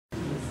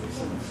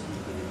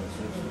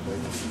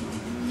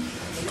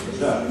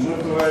Да, мы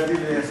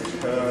проводили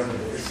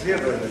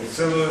исследования,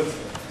 целую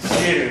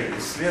серию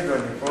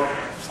исследований по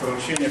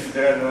поручению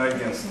Федерального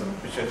агентства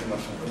по печати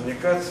массовой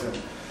коммуникации.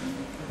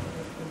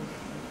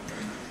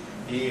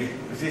 И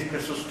здесь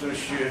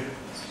присутствующие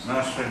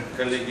наши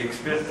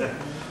коллеги-эксперты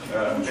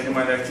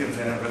принимали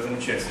активное в этом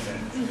участие.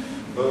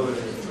 Было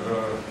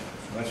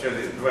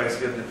вначале два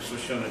исследования,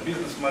 посвященных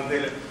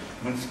бизнес-модели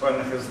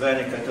муниципальных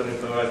изданий, которые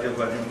проводил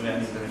Владимир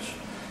Леонидович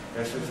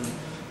Косютин.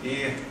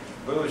 И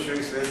было еще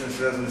исследование,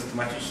 связанное с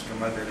тематической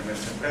моделью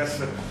местной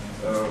прессы.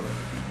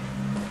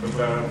 В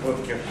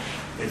проработке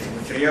этих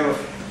материалов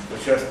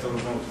участвовал,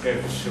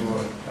 прежде всего,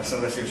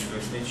 Александр Васильевич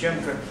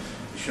Колесниченко,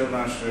 еще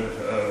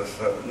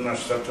наш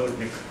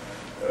сотрудник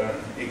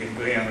Игорь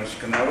Гурьянович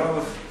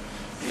Коновалов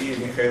и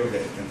Михаил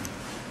Вяткин.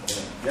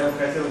 Я бы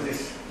хотел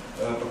здесь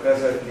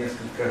показать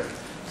несколько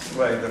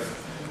слайдов,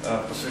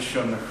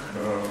 посвященных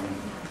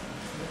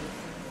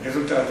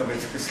результатам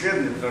этих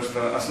исследований, потому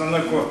что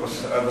основной корпус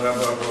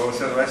обрабатывал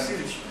Александр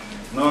Васильевич,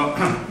 но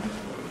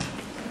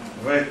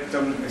в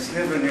этом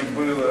исследовании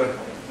было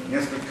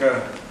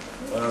несколько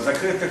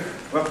закрытых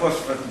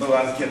вопросов. Это было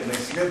анкетное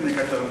исследование,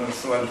 которое мы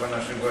рассылали по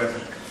нашей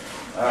базе.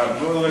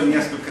 Было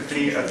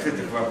три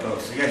открытых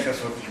вопроса. Я сейчас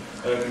вот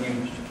к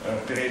ним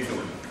перейду.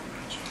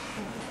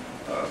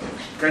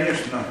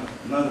 Конечно,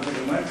 надо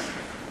понимать,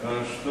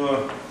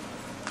 что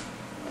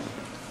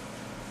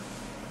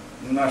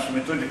наша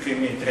методика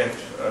имеет ряд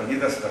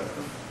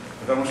недостатков,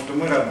 потому что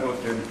мы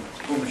работаем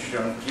с помощью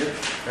анкет,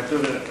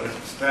 которые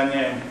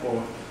распространяем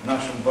по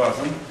нашим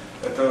базам.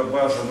 Это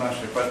база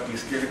нашей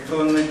подписки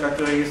электронной,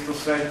 которая есть у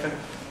сайта.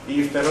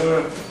 И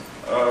второе,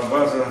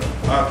 база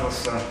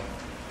атласа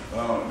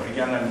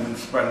региональной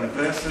муниципальной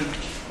прессы,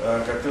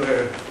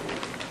 которая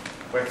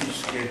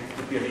практически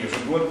теперь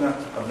ежегодно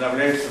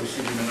обновляется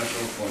усилиями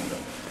нашего фонда.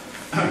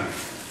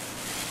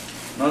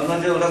 Но одно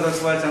дело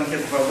разослать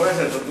анкеты по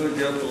базе, а другое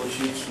дело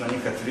получить на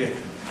них ответы.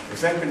 Вы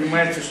сами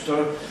понимаете,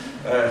 что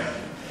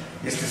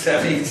если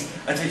сравнить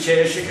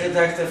отвечающих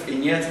редакторов и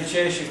не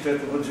отвечающих, то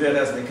это будут две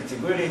разные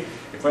категории.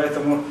 И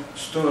поэтому,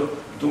 что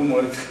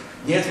думают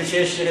не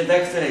отвечающие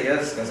редакторы,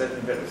 я сказать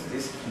не берусь.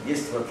 Здесь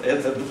есть вот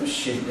это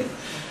допущение.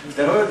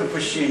 Второе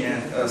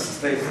допущение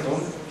состоит в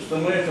том, что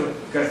мы эту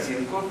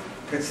картинку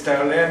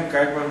представляем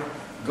как бы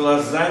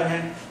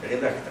глазами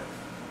редакторов,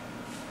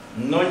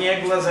 но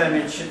не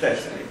глазами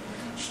читателей,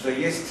 что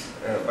есть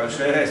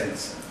большая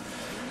разница.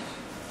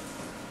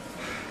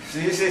 В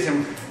связи с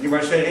этим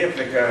небольшая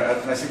реплика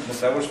относительно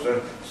того,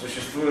 что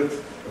существует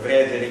в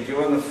ряде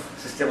регионов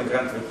система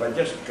грантовой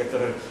поддержки,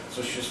 которая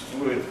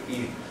существует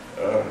и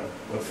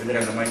в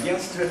Федеральном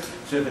агентстве.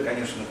 Все это,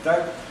 конечно,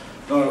 так,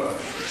 но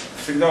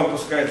всегда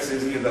упускается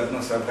из вида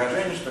одно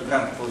соображение, что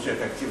гранты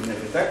получают активные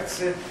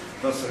редакции,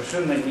 но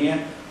совершенно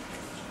не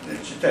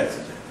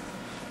читатели.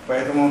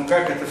 Поэтому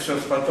как это все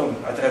потом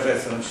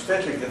отражается на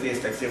читателях, где-то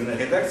есть активная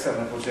редакция,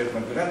 она получает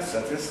много грантов,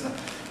 соответственно,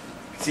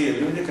 те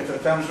люди, которые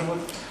там живут,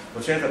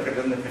 получают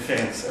определенные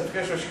преференции. Это,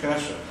 конечно, очень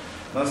хорошо.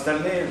 Но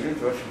остальные люди,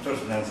 в общем, тоже,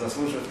 наверное,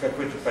 заслуживают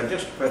какой-то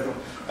поддержки, поэтому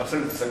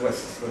абсолютно согласен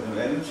с Владимиром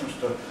Леонидовичем,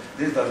 что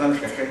здесь должна быть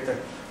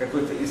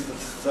какой-то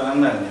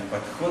институциональный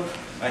подход,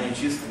 а не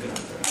чисто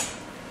грантовый.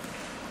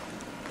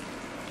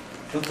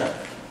 Вот так.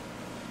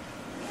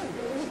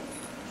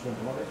 Что,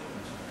 помогать?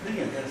 Да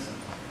нет, я сам.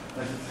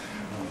 Значит,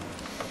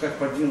 как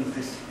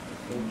подвинутость?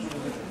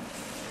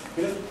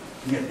 Вперед?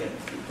 Нет,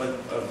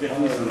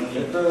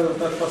 это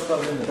так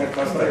поставлено. Так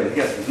поставлено,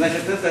 ясно.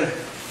 Значит, это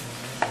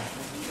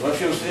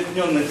вообще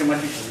усредненная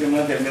тематическая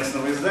модель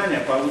местного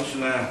издания,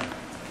 полученная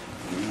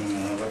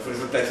в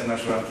результате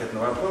нашего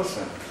анкетного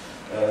опроса.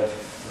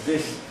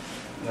 Здесь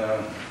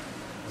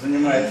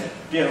занимает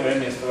первое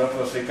место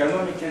вопроса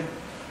экономики.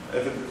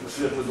 Это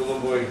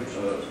светло-голубой,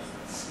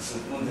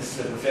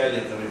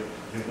 светло-фиолетовый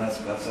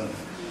 19%.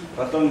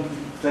 Потом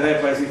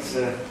вторая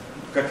позиция,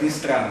 как ни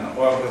странно,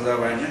 у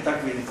образования,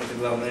 так видите, это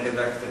главные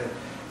редакторы.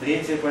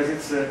 Третья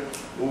позиция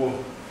у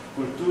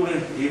культуры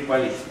и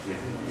политики,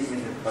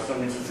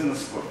 потом медицина,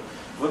 спорт.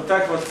 Вот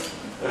так вот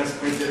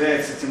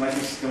распределяется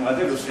тематическая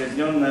модель,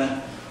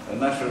 усредненная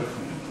наших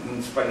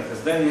муниципальных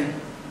изданий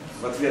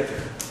в ответах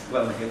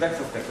главных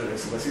редакторов, которые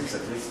согласились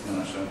ответить на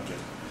нашу анкету.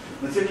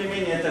 Но тем не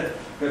менее это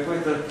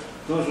какой-то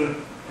тоже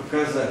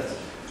показатель.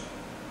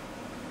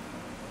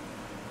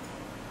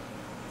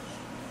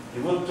 И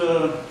вот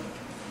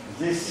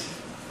здесь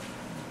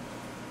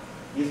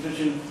есть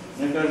очень,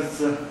 мне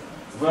кажется,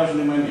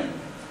 важный момент.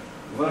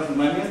 Важный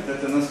момент –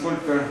 это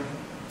насколько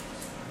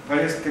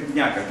повестка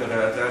дня,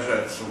 которая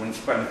отражается в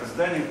муниципальных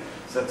изданиях,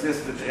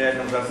 соответствует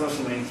реальным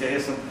запросам и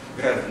интересам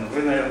граждан.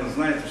 Вы, наверное,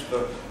 знаете,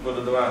 что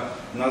года 2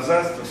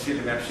 назад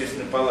усилиями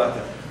Общественной палаты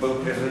было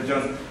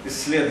произведено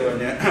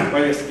исследование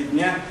повестки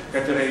дня,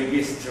 которое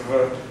есть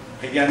в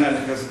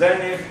региональных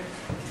изданиях.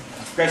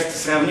 В качестве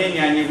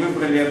сравнения они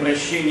выбрали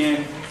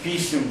обращение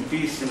писем,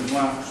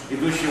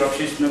 идущие в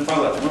Общественную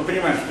палату. Мы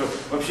понимаем, что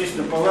в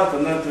Общественную палату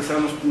надо все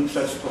равно, что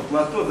написать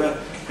спортлото, да,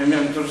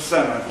 примерно то же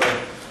самое.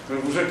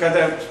 Уже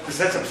когда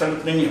писать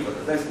абсолютно некуда.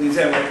 То есть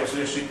нельзя вопрос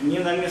решить ни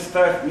на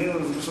местах, ни на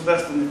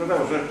государственных, никуда,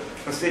 уже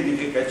последний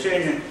крик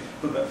отчаяния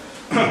туда.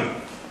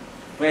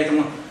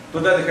 Поэтому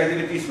туда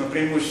доходили письма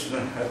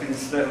преимущественно о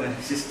пенитенциарной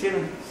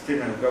системе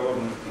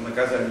уголовных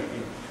наказаний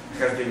и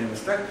нахождения в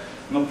местах,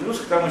 но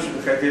плюс к тому еще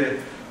доходили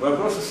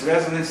вопросы,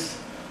 связанные с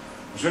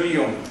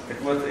жильем. Так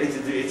вот, эти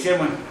две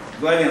темы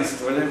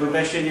главенствовали в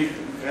обращении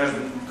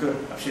граждан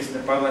к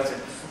общественной палате,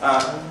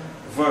 а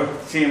в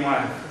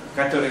темах,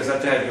 которые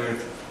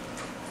затрагивают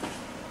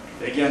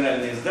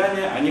региональные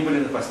издания, они были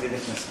на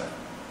последних местах.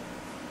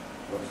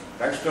 Вот.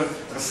 Так что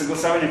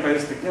согласование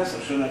повестки дня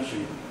совершенно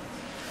очевидно.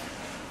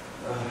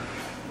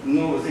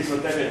 Ну, здесь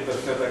вот опять то,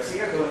 что так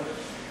съехало.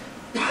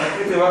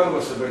 Открытые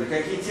вопросы были.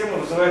 Какие темы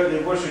вызывают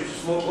наибольшее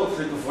число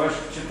откликов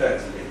ваших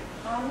читателей?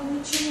 Ну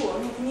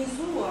ничего,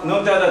 внизу.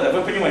 Ну да,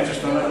 вы понимаете,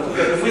 что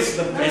эту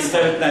мысль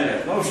представить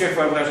наверх. Ну, у всех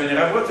воображение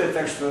работает,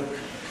 так что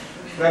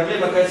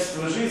проблема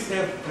качества жизни,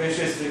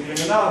 происшествия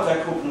криминала,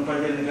 так крупно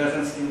поддельные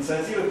гражданские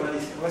инициативы,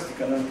 политика, власть,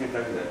 экономика и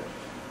так далее.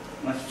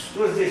 Значит,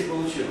 что здесь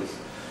получилось?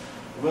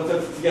 Вот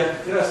этот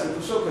ярко-красный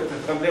кусок – это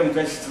проблема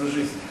качества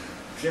жизни.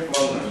 Всех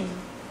волнует.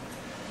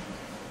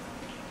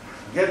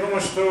 Я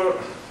думаю, что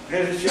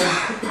прежде чем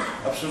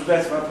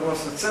обсуждать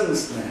вопросы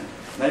ценностные,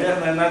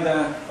 наверное,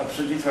 надо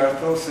обсудить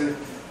вопросы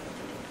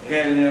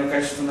реального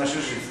качества нашей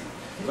жизни.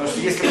 Потому что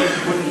если мы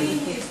будем...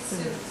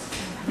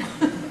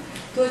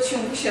 То, о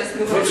чем вы сейчас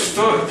говорите. Вот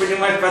что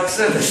понимать под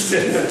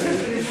ценностями?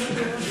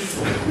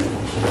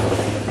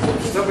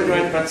 Что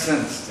понимать под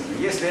ценностями?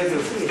 Если это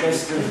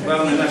качество,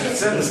 главное, наши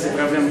ценности,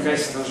 проблема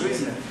качества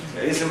жизни,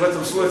 если в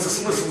этом сводится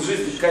смысл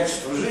жизни,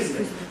 качество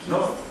жизни,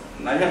 ну,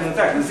 наверное,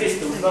 так, но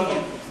здесь-то в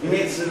основном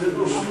имеется в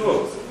виду,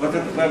 что вот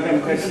эта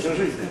проблема качества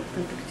жизни,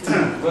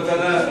 вот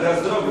она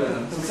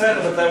раздроблена.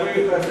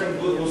 Социально-бытовые проблемы,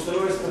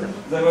 благоустройства,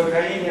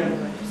 здравоохранения,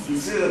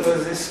 медицина, то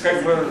здесь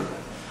как бы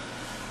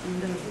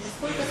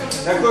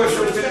такое,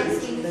 что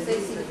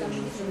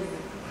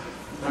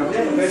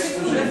проблема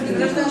качества жизни.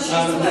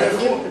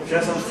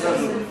 Сейчас вам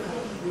скажу.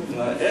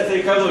 Это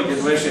экология,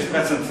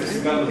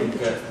 26%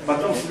 экология.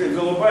 Потом себе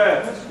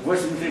голубая,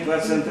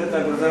 83% это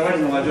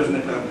образование,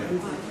 молодежные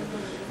проблемы.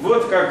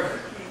 Вот как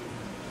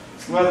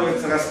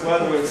складывается,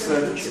 раскладывается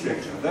этот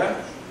спектр, да?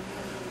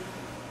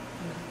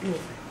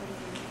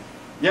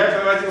 Я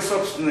проводил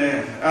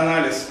собственный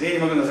анализ, я не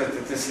могу назвать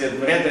это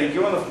исследование, ряд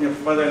регионов мне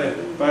попадали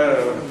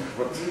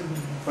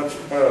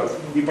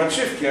не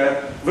подшивки,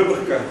 а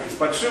выборка из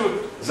подшивок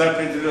за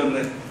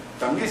определенный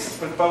там месяц,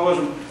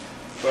 предположим,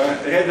 по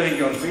ряду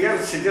регионов. И я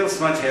сидел,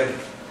 смотрел,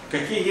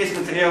 какие есть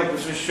материалы,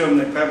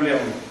 посвященные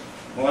проблемам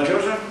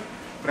молодежи,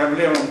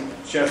 проблемам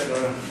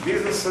частного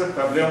бизнеса,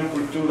 проблемам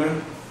культуры.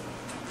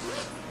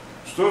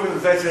 Что в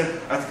результате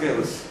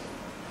открылось?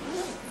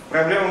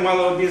 Проблемы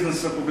малого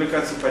бизнеса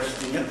публикаций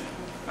почти нет.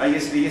 А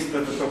если есть, то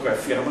это только о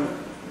фермах.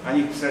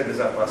 Они писали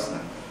безопасно.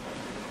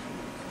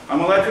 А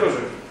молодежи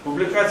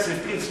публикации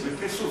в принципе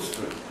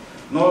присутствуют.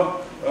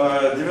 Но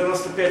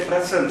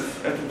 95%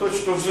 это то,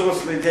 что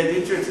взрослые дяди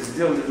и тети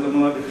сделали для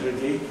молодых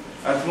людей.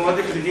 От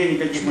молодых людей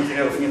никаких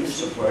материалов не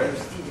поступает.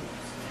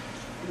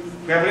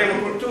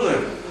 Проблема культуры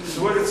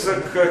сводится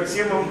к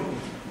темам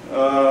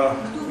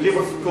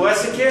либо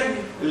классики,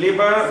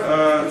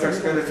 либо, так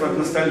сказать, вот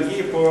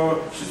ностальгии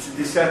по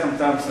 60-м,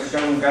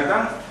 40-м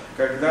годам,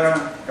 когда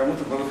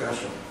кому-то было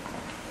хорошо.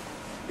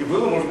 И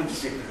было, может быть,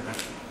 действительно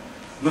хорошо.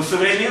 Но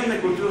современной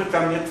культуры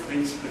там нет, в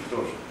принципе,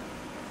 тоже.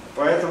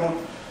 Поэтому,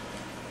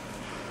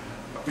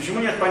 почему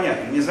нет,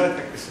 понятно, не знают,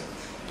 как писать.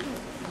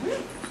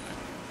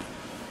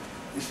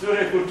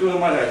 История, культура,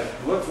 мораль.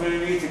 Вот вы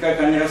видите, как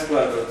они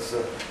раскладываются.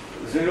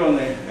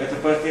 Зеленый – это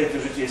портреты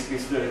житейской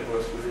истории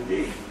полоских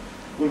людей.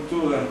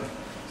 Культура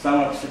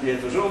сама по себе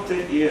это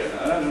желтый, и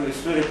оранжевая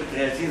история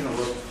патриотизма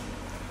вот,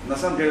 на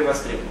самом деле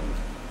востребована.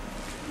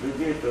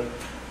 Людей это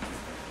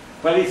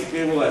политика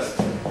и власть.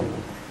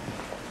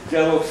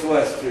 Диалог с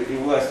властью и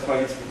власть,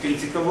 политика,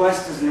 критика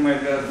власти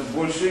занимает гораздо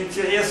больше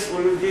интерес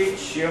у людей,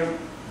 чем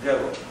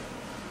диалог.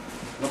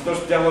 Но потому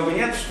что диалога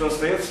нет, что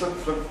остается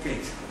только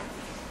критика.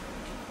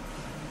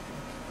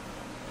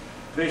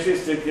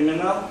 Происшествие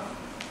криминал.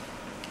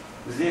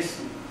 Здесь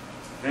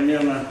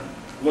примерно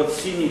вот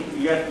синий,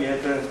 яркий –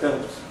 это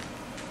коррупция.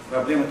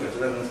 Проблема, которая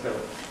связана с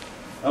коррупцией.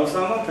 А в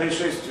основном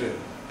происшествия,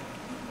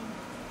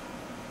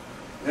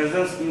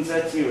 гражданские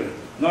инициативы.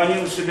 Но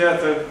они у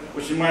себя-то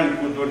очень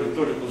маленькую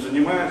толику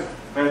занимают,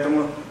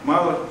 поэтому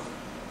мало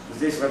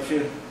здесь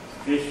вообще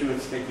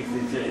скрещивается каких-то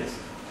интересов.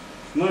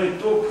 Ну и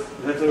итог,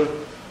 это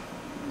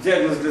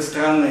диагноз для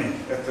страны,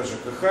 это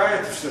ЖКХ,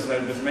 это все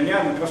знают без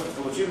меня, мы просто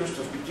получили,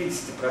 что в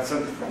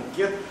 50%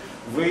 анкет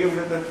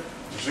выявлено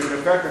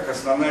ЖКХ как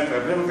основная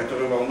проблема,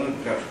 которая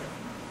волнует граждан.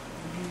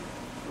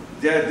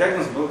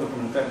 Диагноз был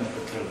документально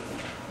подтвержден.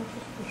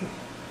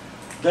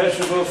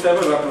 Дальше был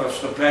второй вопрос,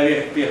 что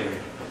проверить первый.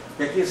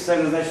 Какие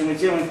социально значимые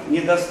темы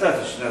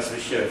недостаточно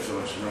освещаются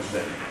в вашем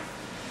издании?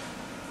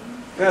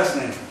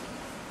 Красный.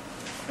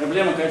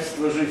 Проблема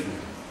качества жизни.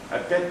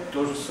 Опять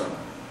то же самое.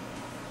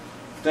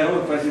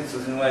 Вторую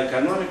позицию заняла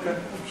экономика,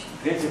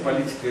 третья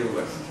политика и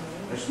власть.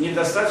 Значит,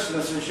 недостаточно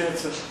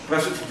освещаются, по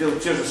сути дела,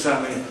 те же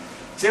самые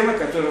темы,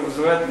 которые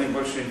вызывают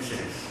наибольший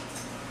интерес.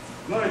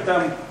 Ну и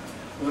там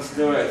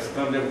раскрывается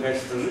проблема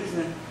качества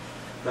жизни,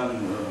 там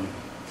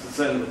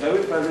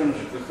социально-бытовые проблемы,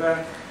 ЖКХ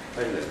и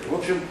так далее. В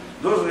общем,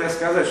 должен я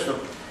сказать, что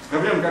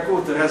проблемы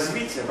какого-то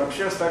развития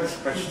вообще остались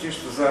почти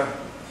что за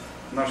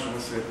нашим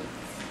исследованием.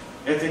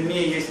 Это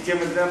не есть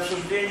тема для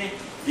обсуждений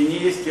и не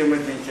есть тема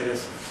для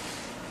интересов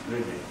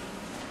людей.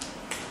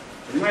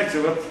 Понимаете,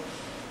 вот,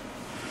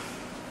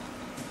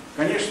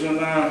 конечно,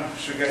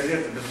 наши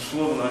газеты,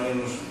 безусловно,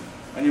 они нужны.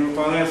 Они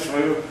выполняют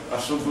свою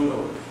особую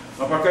роль.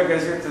 Но пока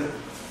газеты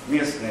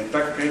местные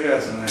так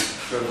привязаны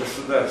к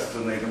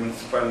государственной или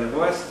муниципальной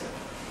власти,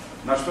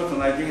 на что-то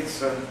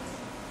надеяться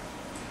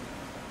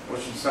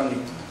очень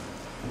сомнительно.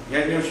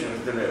 Я не очень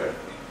разделяю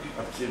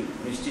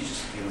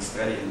оптимистические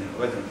настроения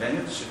Владимира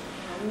Леонидовича,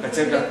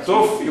 хотя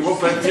готов его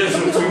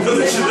поддерживать в его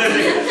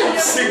начинаниях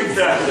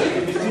всегда.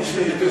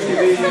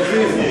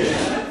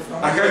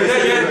 А когда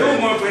я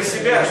думаю про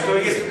себя, что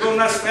если бы у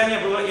нас в стране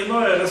было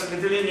иное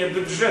распределение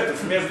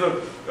бюджетов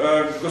между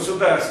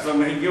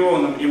государством,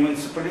 регионом и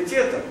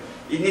муниципалитетом,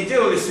 и не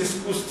делались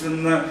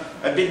искусственно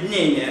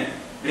объединения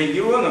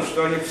регионов,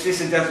 что они все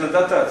сидят на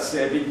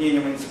дотации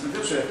объединения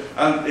муниципалитетов,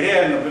 а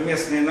реально бы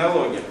местные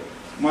налоги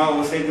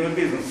малого и среднего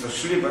бизнеса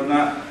шли бы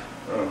на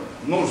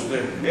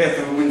нужды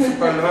этого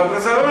муниципального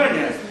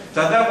образования,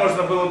 тогда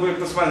можно было бы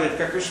посмотреть,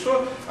 как и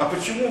что, а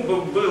почему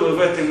бы было в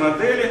этой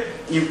модели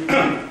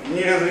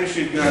не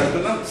разрешить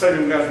гражданам,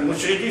 самим гражданам,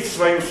 учредить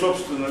свою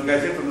собственную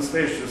газету,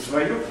 настоящую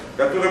свою,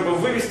 которую бы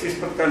вывести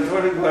из-под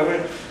контроля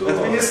главы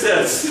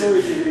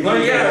администрации. Но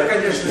я,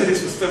 конечно,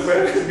 здесь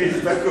выступаю в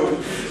виде такого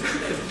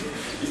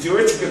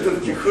идиотика,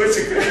 тут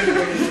кихотика.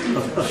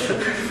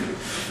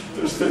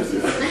 Ну что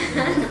делать?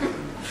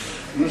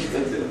 Ну что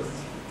делать?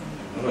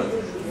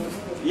 Вот.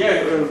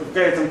 Я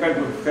поэтому как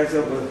бы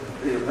хотел бы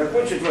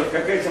закончить. Вот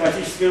какая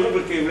тематическая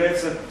рубрика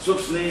является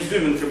собственной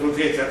изюминкой, был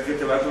третий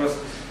открытый вопрос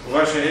в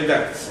вашей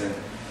редакции.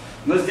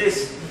 Но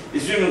здесь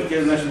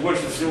изюминки, значит,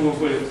 больше всего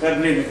были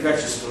проблемы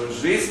качества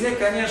жизни,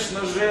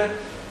 конечно же,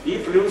 и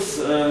плюс,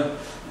 значит,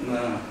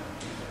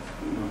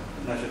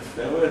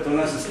 второе, это у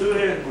нас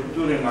история,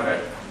 культура и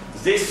мораль.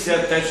 Здесь все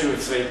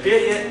оттачивают свои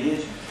перья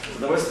и с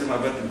удовольствием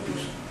об этом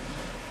пишут.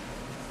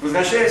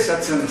 Возвращаясь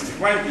от ценностей,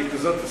 маленький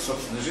эпизод из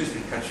собственной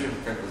жизни хочу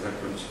как бы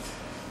закончить.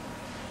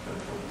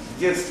 В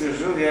детстве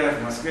жил я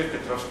в Москве, в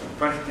Петровском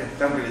парке.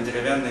 Там были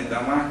деревянные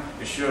дома,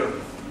 еще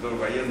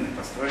довоенные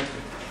постройки.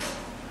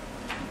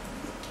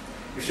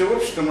 И все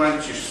общество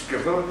мальчишеское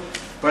было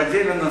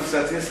поделено в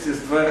соответствии с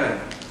дворами.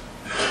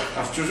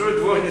 А в чужой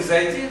двор не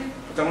зайди,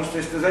 потому что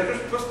если ты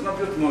зайдешь, просто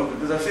набьют морду,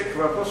 безо всяких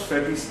вопросов и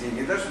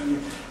объяснений. Даже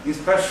не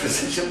спрашивай,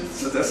 зачем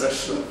ты сюда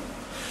зашел.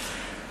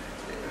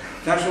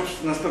 Наше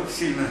общество настолько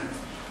сильно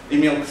и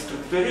мелко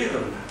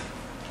структурировано,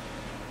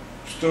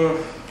 что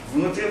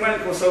внутри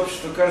маленького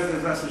сообщества каждый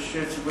из нас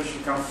ощущает себя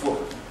очень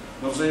комфортно,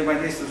 но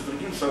взаимодействовать с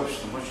другим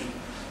сообществом очень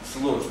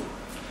сложно.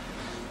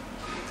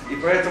 И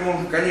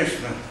поэтому,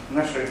 конечно,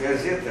 наши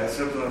газеты,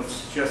 особенно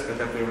сейчас,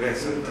 когда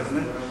появляется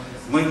интернет,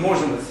 мы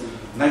можем,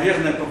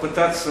 наверное,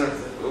 попытаться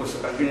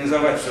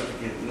организовать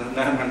все-таки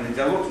нормальный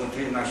диалог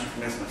внутри наших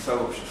местных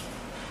сообществ.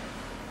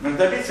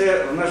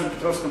 Мероприятие в нашем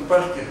Петровском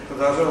парке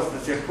продолжалось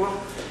до тех пор,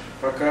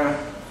 пока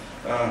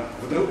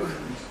вдруг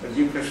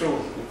один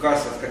пришел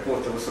указ от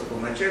какого-то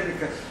высокого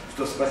начальника,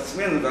 что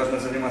спортсмены должны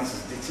заниматься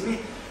с детьми,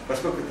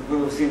 поскольку это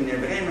было в зимнее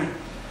время,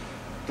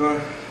 то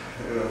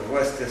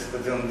власти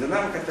стадиона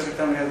 «Динамо», который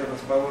там рядом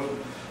расположен,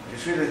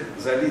 решили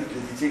залить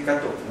для детей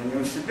каток. Но не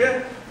у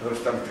себя, потому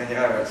что там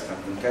тренировались там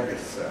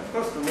конькобежцы, а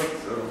просто вот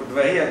во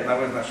дворе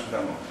одного из наших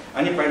домов.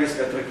 Они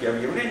повесили от руки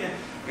объявление: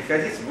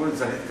 приходите, будет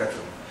залит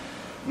каток.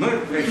 Мы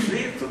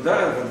пришли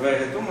туда, во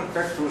дворе дома,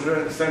 как-то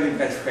уже стали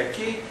играть в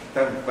хоккей,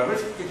 там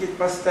порочки какие-то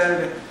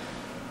поставили.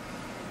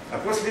 А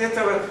после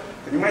этого,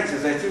 понимаете,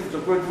 зайти в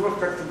другой двор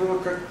как-то было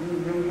как-то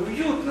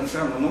неуютно все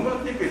равно. Но мы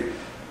не пили.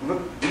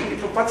 Вот, не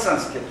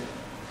по-пацански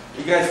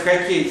играть в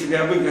хоккей,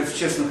 тебя обыграть в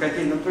честном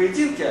хоккейном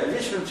поединке, а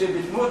вечером тебе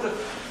бить моду,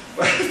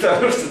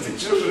 потому что ты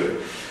чужой.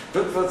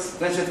 Тут вот,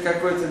 значит,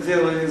 какое-то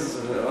дело из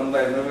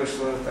онлайна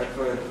вышло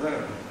такое, да,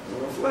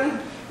 в офлайн,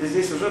 и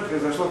здесь уже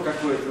произошло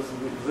какое-то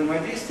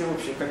взаимодействие,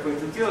 общее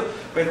какое-то дело,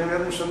 поэтому я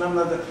думаю, что нам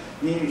надо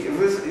не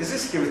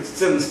изыскивать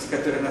ценности,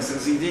 которые нас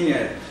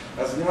разъединяют,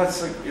 а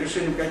заниматься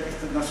решением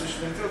каких-то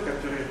насущных дел,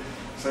 которые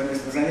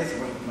совместные занятия,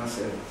 может быть, нас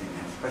и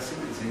объединяют.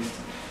 Спасибо, извините.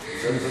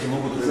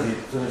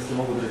 Ценности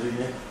могут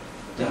разъединять?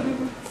 Да.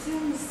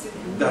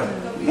 Да,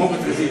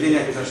 могут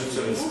разъединять наши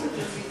ценности.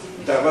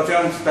 Да, вот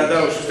я вам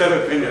тогда уже второй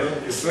пример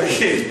из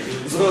своей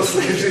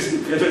взрослой жизни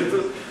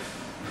приведу.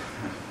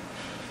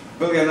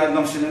 Был я на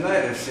одном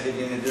семинаре в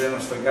середине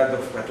 90-х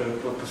годов, который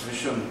был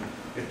посвящен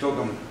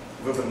итогам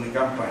выборной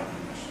кампании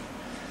нашей.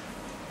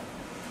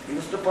 И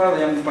выступала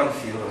я на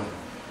Панфилова.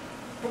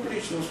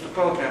 Публично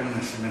выступала прямо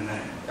на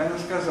семинаре. Она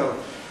сказала: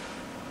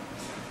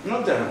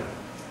 ну да,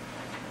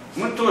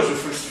 мы тоже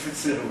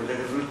фальсифицировали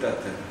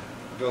результаты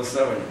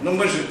голосования, но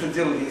мы же это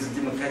делали из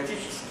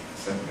демократических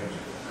соображений.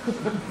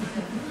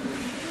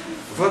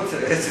 Вот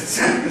эти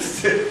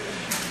ценности,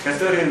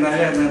 которые,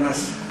 наверное,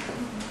 нас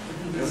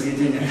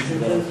разъединяют.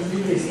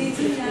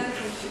 Разъединяют.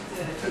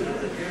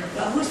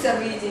 А мы же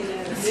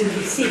объединяем.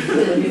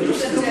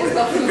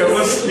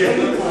 Кого с кем?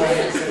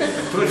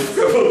 Против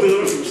кого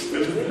дружим, что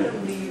ли?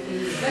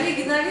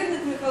 Коллеги, наверное,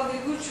 к Михаилу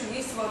Григорьевичу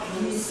есть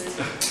вопросы.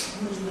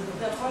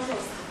 Да,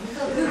 пожалуйста.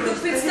 Вы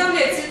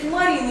представляете, это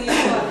Марина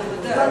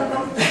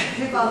Ивановна.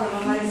 Иванова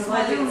Марина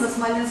Владимировна,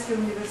 Смоленский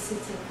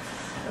университет.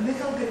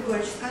 Михаил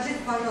Григорьевич, скажите,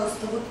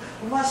 пожалуйста, вот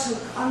в ваших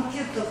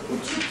анкетах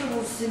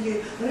учитывался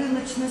ли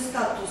рыночный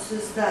статус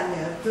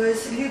издания? То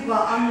есть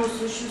либо оно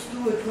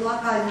существует в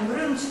локальном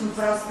рыночном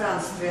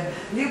пространстве,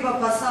 либо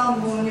по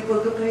самому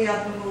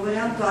неблагоприятному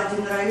варианту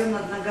один район,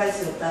 одна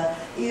газета.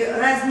 И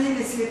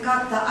разнились ли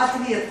как-то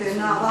ответы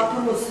на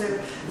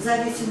вопросы в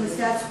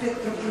зависимости от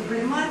спектра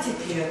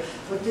проблематики,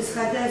 вот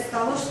исходя из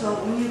того, что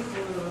у них,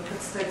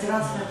 так сказать,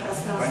 разное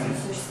пространство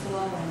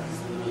существования?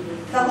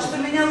 Потому что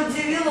меня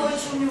удивила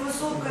очень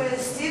невысокая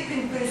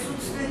степень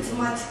присутствия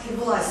тематики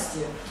власти.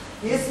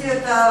 Если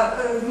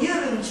это не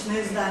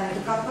рыночное издание,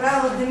 то, как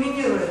правило,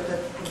 доминирует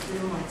эта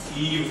проблематика.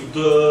 И в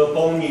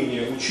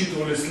дополнение,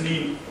 учитывались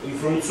ли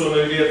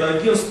информационное ли это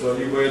агентство,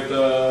 либо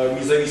это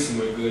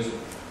независимые газеты?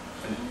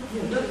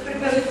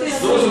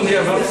 Должен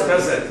я вам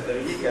сказать,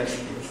 дорогие коллеги,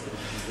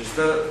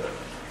 что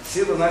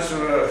сила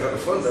нашего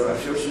фонда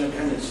вообще очень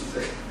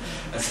ограничена.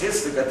 А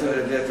средства,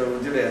 которые для этого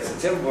выделяются,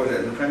 тем более,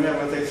 например,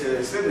 вот эти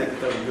исследования,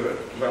 которые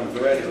я вам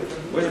говорил,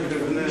 были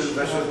приведены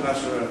за счет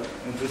нашего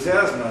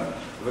энтузиазма,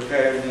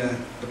 выкраивания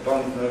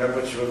дополнительного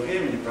рабочего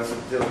времени, по сути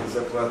дела, без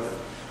оплаты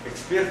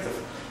экспертов,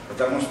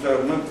 потому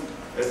что мы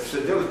это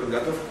все делали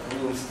подготовку к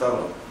круглым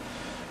столом.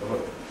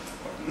 Вот.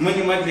 Мы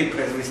не могли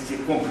произвести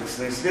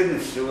комплексное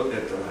исследование всего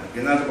этого. И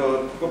надо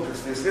было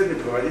комплексное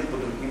исследование проводить по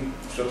другим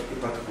все-таки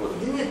подходам.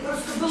 Да нет,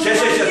 просто было...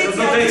 Сейчас,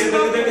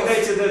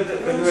 дайте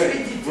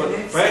договорить. Вот.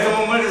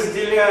 Поэтому мы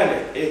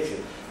разделяли эти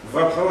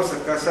вопросы,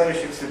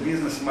 касающихся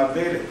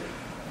бизнес-модели.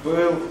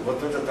 Был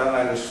вот этот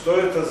анализ, что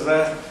это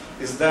за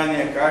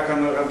издание, как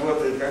оно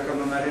работает, как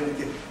оно на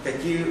рынке,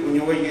 какие у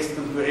него есть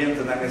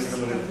конкуренты на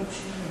местном рынке.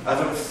 А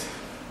то,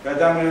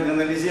 когда мы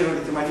анализировали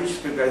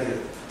тематическую газету,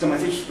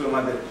 тематическую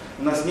модель,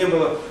 у нас не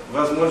было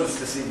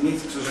возможности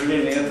соединить, к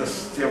сожалению, это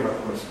с тем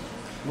вопросом.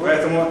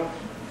 Поэтому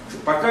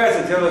пока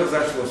это дело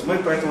разошлось, мы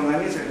поэтому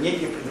наметили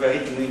некие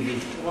предварительные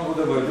виды. Могу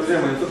добавить, друзья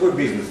мои, какой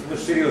бизнес? Мы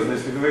же серьезно,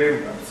 если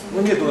говорим,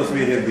 ну нет у нас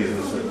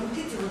медиа-бизнеса.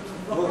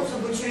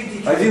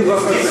 Один-два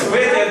процента. В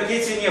этой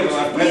анкете не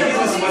было, а про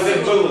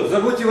бизнес-модель было.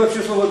 Забудьте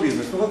вообще слово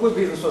бизнес. Ну какой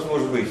бизнес у вас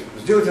может быть?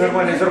 Сделайте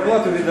нормальную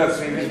зарплату в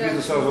редакции без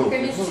бизнес-азов.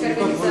 Это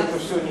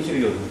все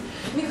несерьезно.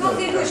 Михаил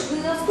Григорьевич,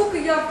 насколько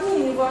я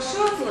помню ваш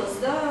атлас,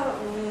 да,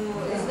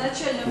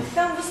 изначально,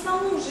 там в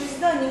основном же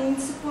издания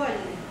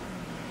муниципальные.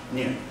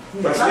 Нет.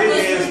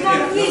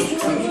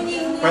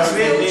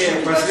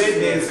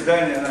 Последнее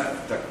издание,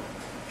 так.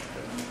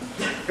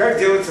 Как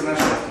делается наш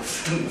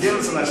атлас?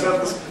 Делается наш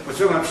атлас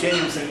путем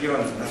общения с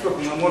регионами. Насколько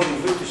мы можем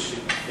вытащить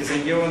из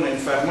региона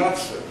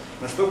информацию,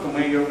 настолько мы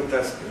ее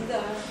вытаскиваем.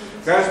 Да.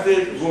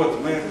 Каждый год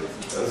мы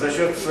за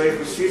счет своих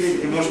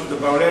усилий немножко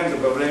добавляем.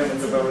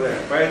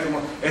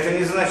 Поэтому это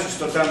не значит,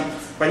 что там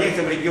по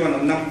некоторым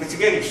регионам нам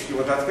категорически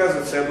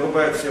отказываются и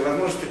обрубают все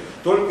возможности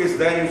только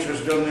издания,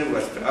 учрежденной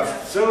властью. А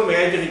в целом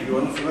ряде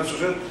регионов у нас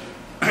уже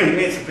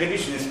имеется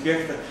приличный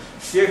спектр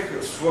всех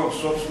форм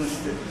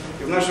собственности.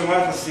 И в нашем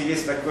атласе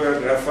есть такая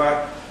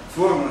графа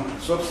форма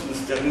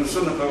собственности,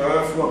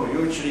 организационно-правовая форма и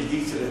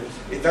учредители.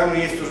 И там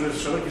есть уже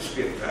широкий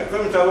спектр. А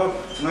кроме того,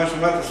 в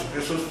нашем атласе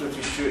присутствует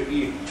еще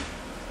и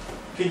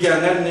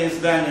региональные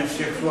издания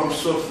всех форм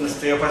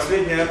собственности. А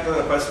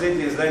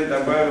последнее издание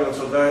добавило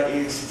туда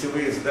и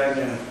сетевые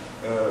издания,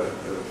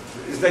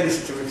 издания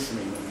сетевых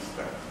СМИ на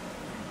местах.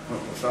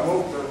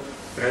 Комсомолка,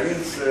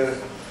 провинция,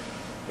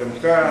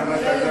 МК, ну,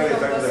 и так далее, и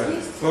так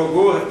далее.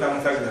 Город там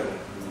и так далее.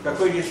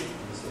 Какой есть?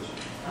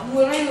 А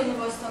мой район у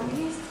вас там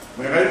есть?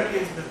 Мой район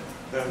есть,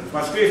 да. В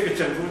Москве и в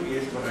Петербурге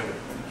есть мой район,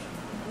 конечно.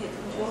 Нет,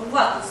 в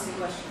атласе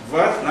вашем.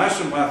 В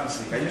нашем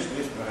атласе, конечно,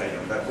 есть мой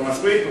район, да. По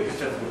Москве и по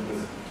Петербургу.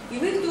 И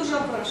вы их тоже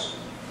опрашиваете?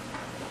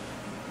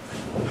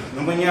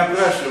 Но мы не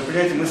опрашиваем,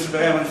 понимаете, мы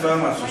собираем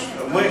информацию.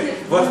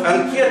 Вот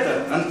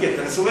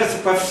анкета рассылается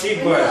по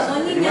всей базе,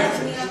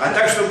 понимаете? А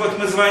так, чтобы вот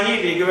мы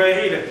звонили и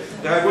говорили,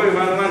 дорогой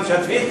Иван Иванович,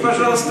 ответь,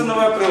 пожалуйста, на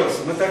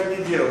вопрос. Мы так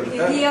не делаем.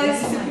 Да? Я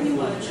это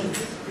понимаю.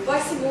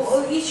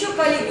 Спасибо. Еще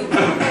коллеги.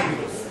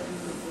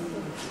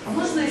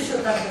 Можно еще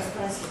тогда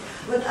спросить?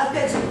 Вот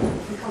опять же,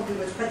 Михаил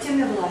Григорьевич, по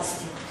теме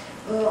власти.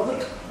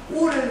 Вот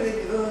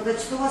уровень,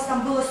 значит, у вас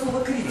там было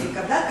слово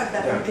критика, да,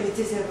 когда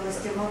конкретизировалась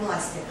тема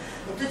власти.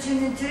 Вот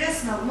очень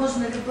интересно,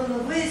 можно ли было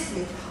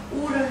выяснить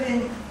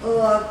уровень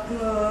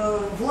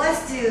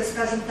власти,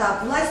 скажем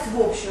так, власть в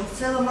общем, в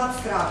целом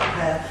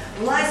абстрактная,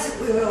 власть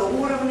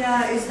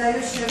уровня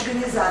издающей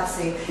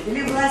организации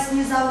или власть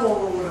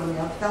низового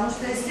уровня, потому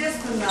что,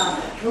 естественно,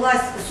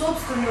 власть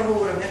собственного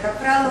уровня, как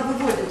правило,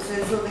 выводится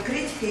из зоны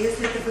критики,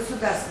 если это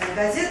государственная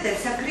газета, и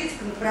вся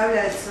критика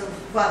направляется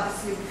в адрес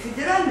либо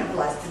федеральной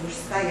власти,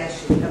 вышестоящей,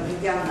 настоящий, там,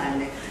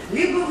 региональный,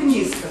 либо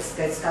вниз, так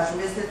сказать, скажем,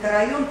 если это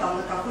район, там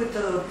на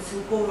какой-то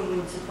поселковый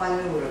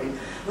муниципальный уровень.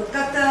 Вот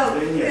как-то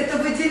это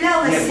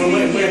выделялось нет,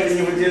 или нет? Мы это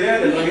не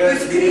выделяли, но я то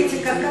есть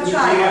критика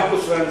какая? не могу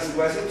с вами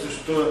согласиться,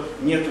 что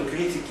нету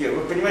критики.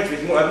 Вы понимаете,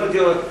 ведь одно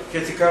дело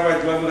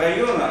критиковать главу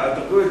района, а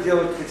другое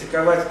дело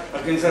критиковать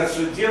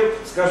организацию дел,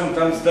 скажем,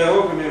 там с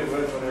дорогами в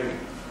этом районе.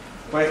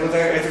 Поэтому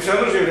это все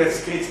равно же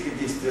является критикой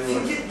действия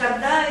власти.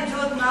 Тогда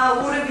идет на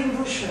уровень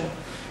выше.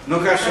 Ну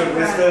хорошо,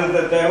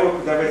 вместо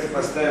дорог давайте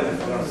поставим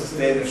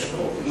состояние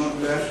школ. Ну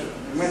хорошо.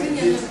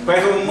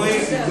 Поэтому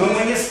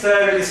мы не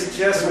ставили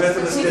сейчас в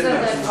этом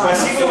исследовании.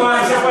 Спасибо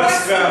вам за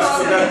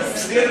подсказку. В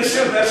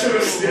следующем нашем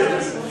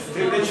исследовании.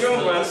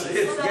 Привлечем вас.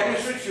 Я не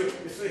шучу.